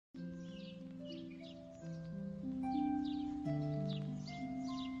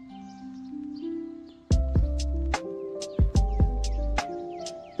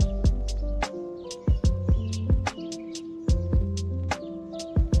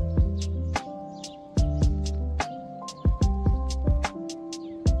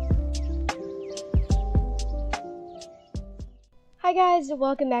Hi guys,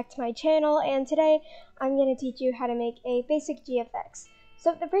 welcome back to my channel, and today I'm going to teach you how to make a basic GFX.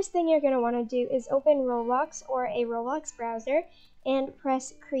 So the first thing you're going to want to do is open Roblox or a Roblox browser and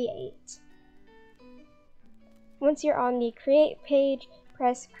press create. Once you're on the create page,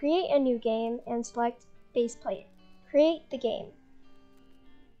 press create a new game and select faceplate. Create the game.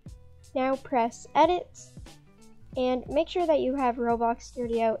 Now press edit and make sure that you have Roblox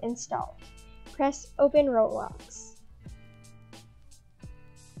Studio installed. Press open Roblox.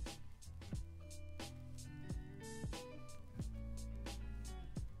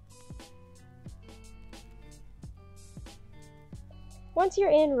 Once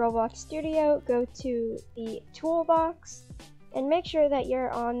you're in Roblox Studio, go to the toolbox and make sure that you're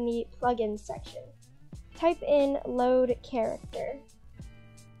on the plugins section. Type in load character.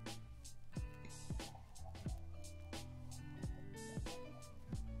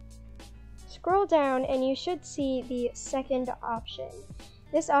 Scroll down and you should see the second option.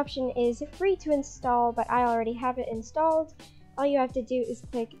 This option is free to install, but I already have it installed. All you have to do is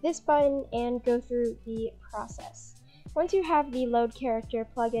click this button and go through the process. Once you have the load character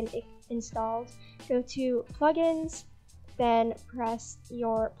plugin installed, go to plugins, then press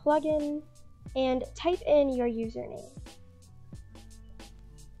your plugin and type in your username.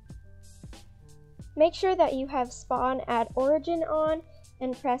 Make sure that you have spawn at origin on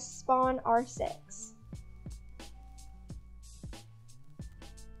and press spawn R6.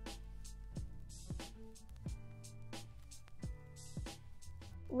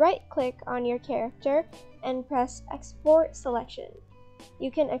 Right-click on your character and press export selection.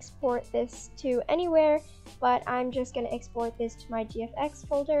 You can export this to anywhere, but I'm just going to export this to my GFX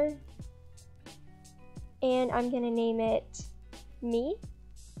folder. And I'm going to name it me.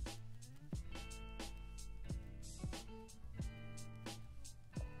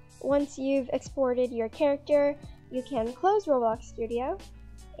 Once you've exported your character, you can close Roblox Studio,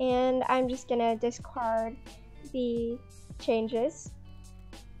 and I'm just going to discard the changes.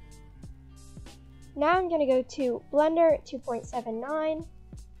 Now I'm going to go to Blender 2.79.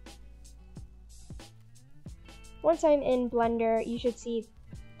 Once I'm in Blender, you should see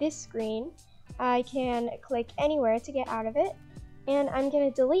this screen. I can click anywhere to get out of it, and I'm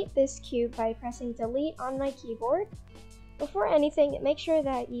going to delete this cube by pressing delete on my keyboard. Before anything, make sure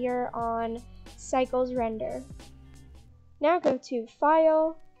that you're on Cycles Render. Now go to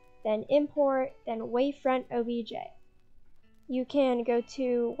File, then Import, then Wavefront OBJ. You can go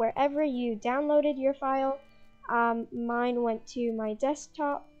to wherever you downloaded your file. Mine went to my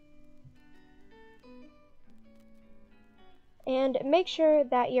desktop. And make sure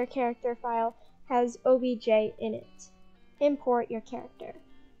that your character file has OBJ in it. Import your character.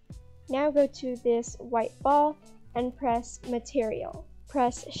 Now go to this white ball and press Material.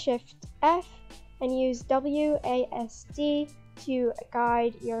 Press Shift F and use WASD to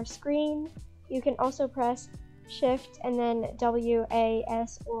guide your screen. You can also press Shift and then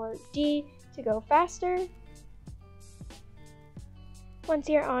WAS or D to go faster. Once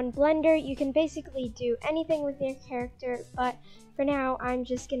you're on Blender, you can basically do anything with your character, but for now I'm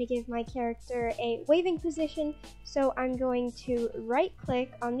just going to give my character a waving position, so I'm going to right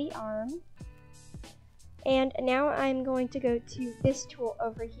click on the arm, and now I'm going to go to this tool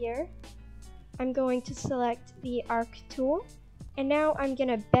over here. I'm going to select the arc tool. And now I'm going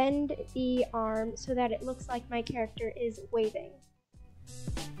to bend the arm so that it looks like my character is waving.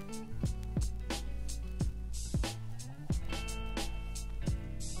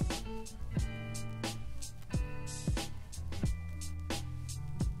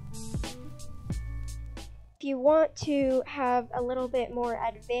 If you want to have a little bit more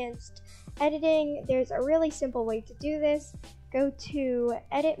advanced editing, there's a really simple way to do this. Go to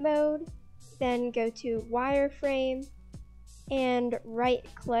Edit Mode, then go to Wireframe, and right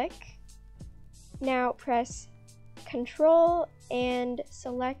click. Now press Control and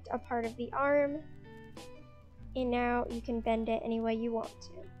select a part of the arm, and now you can bend it any way you want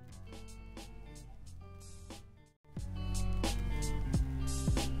to.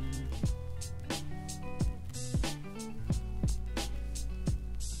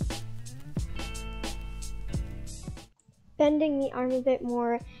 Bending the arm a bit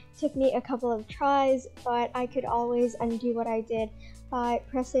more took me a couple of tries, but I could always undo what I did by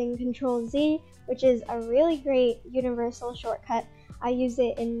pressing Ctrl Z, which is a really great universal shortcut. I use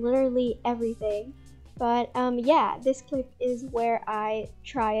it in literally everything. But yeah, this clip is where I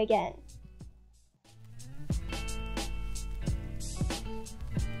try again.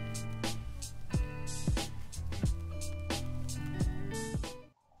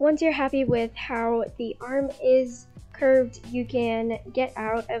 Once you're happy with how the arm is curved, you can get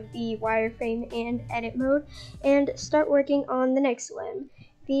out of the wireframe and edit mode and start working on the next limb.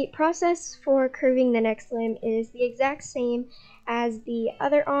 The process for curving the next limb is the exact same as the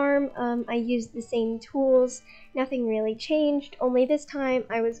other arm. I used the same tools, nothing really changed, only this time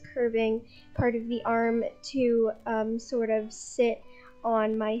I was curving part of the arm to sort of sit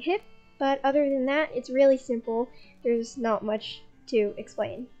on my hip, but other than that, it's really simple. There's not much to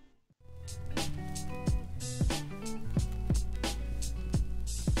explain.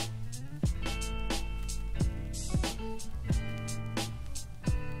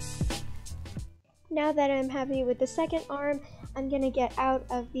 Now that I'm happy with the second arm, I'm gonna get out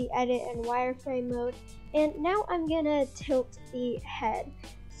of the edit and wireframe mode, and now I'm gonna tilt the head.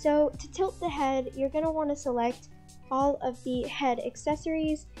 So to tilt the head, you're gonna want to select all of the head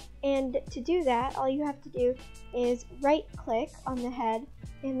accessories, and to do that, all you have to do is right click on the head,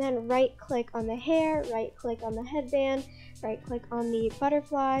 and then right click on the hair, right click on the headband, right click on the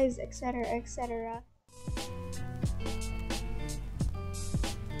butterflies, etc., etc.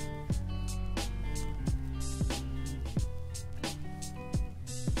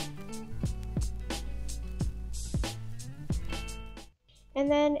 And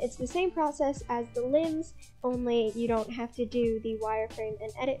then it's the same process as the limbs, only you don't have to do the wireframe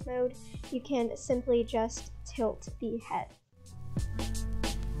and edit mode. You can simply just tilt the head.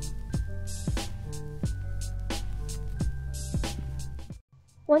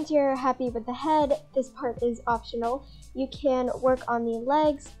 Once you're happy with the head, this part is optional. You can work on the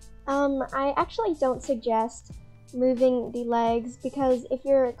legs. I actually don't suggest moving the legs, because if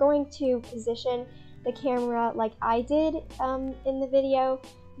you're going to position the camera like I did in the video,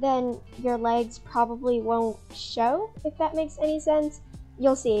 then your legs probably won't show, if that makes any sense.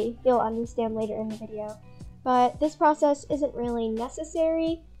 You'll see, you'll understand later in the video. But this process isn't really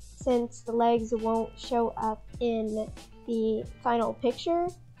necessary since the legs won't show up in the final picture,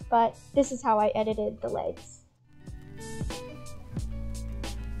 but this is how I edited the legs.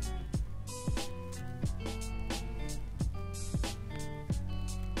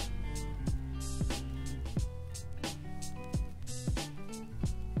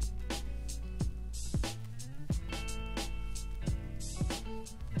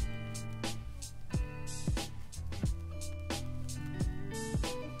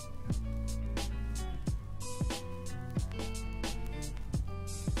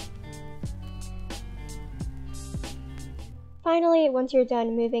 Finally, once you're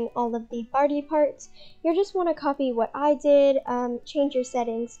done moving all of the body parts, you just want to copy what I did, change your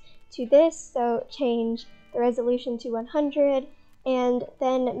settings to this, so change the resolution to 100, and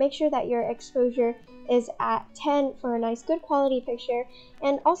then make sure that your exposure is at 10 for a nice good quality picture,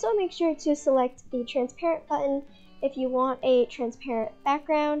 and also make sure to select the transparent button if you want a transparent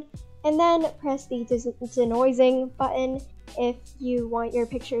background, and then press the denoising button if you want your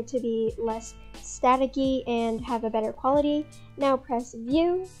picture to be less staticky and have a better quality. Now press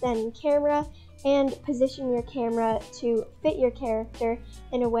view, then camera, and position your camera to fit your character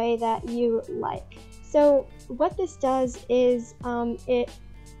in a way that you like. So what this does is it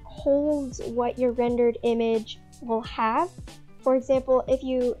holds what your rendered image will have. For example, if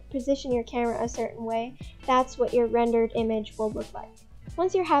you position your camera a certain way, that's what your rendered image will look like.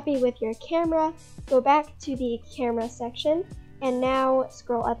 Once you're happy with your camera, go back to the camera section, and now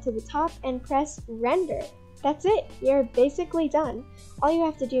scroll up to the top and press render. That's it, you're basically done. All you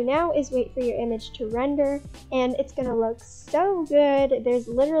have to do now is wait for your image to render, and it's gonna look so good. There's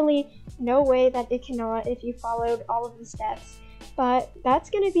literally no way that it cannot if you followed all of the steps. But that's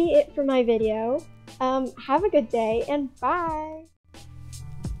gonna be it for my video. Have a good day, and bye!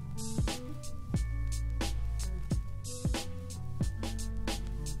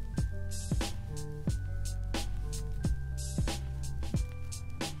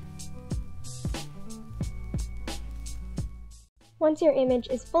 Once your image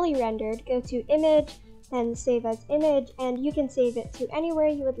is fully rendered, go to Image, then Save as Image, and you can save it to anywhere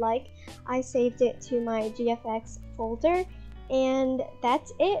you would like. I saved it to my GFX folder, and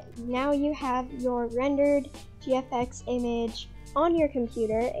that's it. Now you have your rendered GFX image on your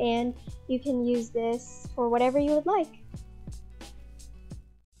computer, and you can use this for whatever you would like.